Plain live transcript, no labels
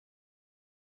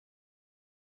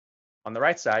On the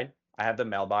right side, I have the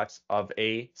mailbox of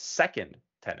a second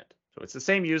tenant. So it's the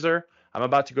same user. I'm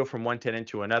about to go from one tenant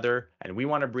to another, and we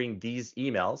want to bring these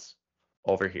emails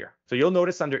over here. So you'll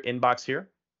notice under inbox here,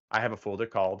 I have a folder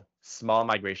called small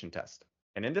migration test.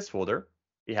 And in this folder,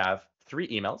 we have 3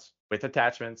 emails with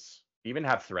attachments, we even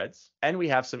have threads, and we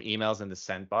have some emails in the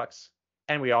sent box.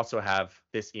 And we also have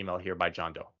this email here by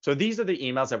John Doe. So these are the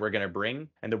emails that we're going to bring.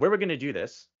 And the way we're going to do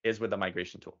this is with the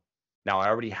migration tool. Now I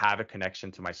already have a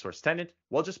connection to my source tenant.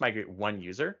 We'll just migrate one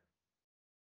user.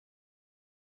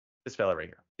 This fella right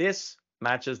here. This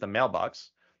matches the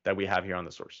mailbox that we have here on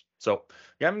the source. So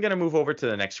yeah, I'm going to move over to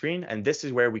the next screen, and this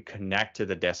is where we connect to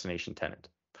the destination tenant.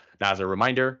 Now, as a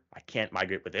reminder, I can't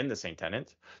migrate within the same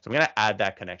tenant, so I'm going to add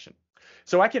that connection.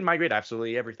 So I can migrate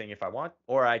absolutely everything if I want,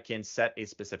 or I can set a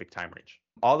specific time range.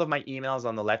 All of my emails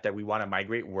on the left that we want to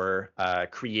migrate were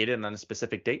created on a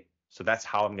specific date. So that's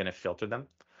how I'm going to filter them.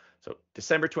 So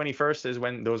December 21st is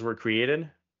when those were created.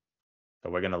 So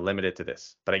we're going to limit it to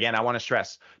this. But again, I want to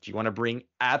stress, do you want to bring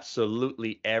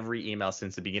absolutely every email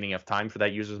since the beginning of time for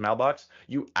that user's mailbox?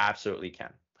 You absolutely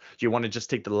can. Do you want to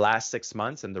just take the last 6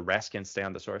 months and the rest can stay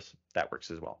on the source? That works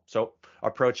as well. So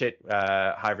approach it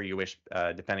however you wish,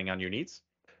 depending on your needs.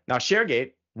 Now,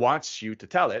 ShareGate wants you to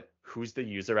tell it who's the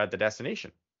user at the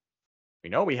destination.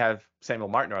 We know we have Samuel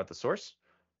Martiner at the source,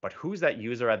 but who's that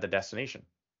user at the destination?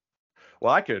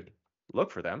 Well, I could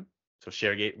look for them. So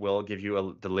ShareGate will give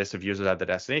you the list of users at the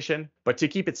destination. But to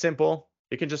keep it simple,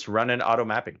 you can just run an auto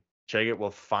mapping. ShareGate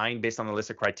will find, based on the list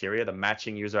of criteria, the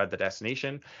matching user at the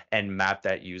destination and map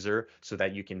that user so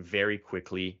that you can very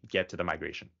quickly get to the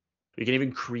migration. You can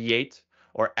even create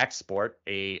or export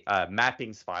a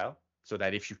mappings file so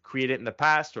that if you create it in the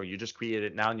past or you just create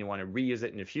it now and you want to reuse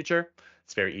it in the future,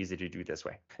 it's very easy to do this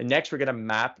way. And next, we're going to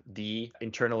map the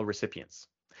internal recipients.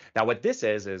 Now, what this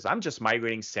is I'm just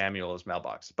migrating Samuel's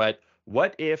mailbox. But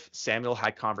what if Samuel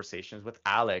had conversations with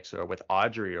Alex or with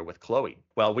Audrey or with Chloe?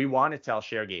 Well, we want to tell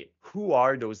ShareGate who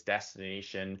are those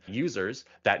destination users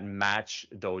that match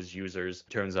those users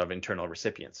in terms of internal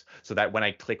recipients. So that when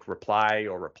I click reply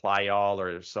or reply all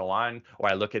or so on,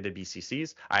 or I look at the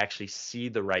BCCs, I actually see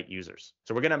the right users.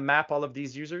 So we're going to map all of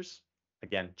these users,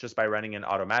 again, just by running an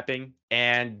auto mapping.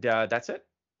 And that's it.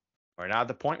 We're now at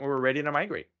the point where we're ready to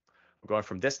migrate. We're going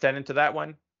from this tenant to that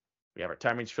one. We have our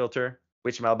time range filter,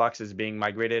 which mailbox is being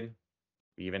migrated.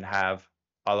 We even have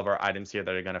all of our items here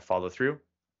that are going to follow through,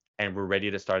 and we're ready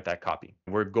to start that copy.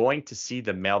 We're going to see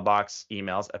the mailbox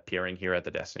emails appearing here at the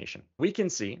destination. We can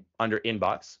see under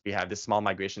inbox, we have this small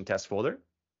migration test folder,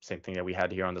 same thing that we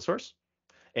had here on the source,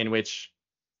 in which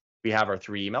we have our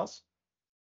 3 emails.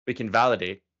 We can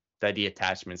validate that the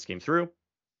attachments came through,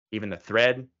 even the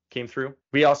thread came through.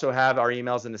 We also have our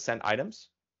emails in the sent items.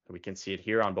 We can see it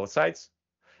here on both sides.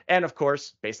 And of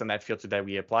course, based on that filter that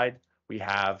we applied, we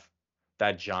have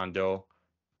that John Doe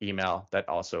email that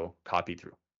also copied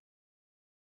through.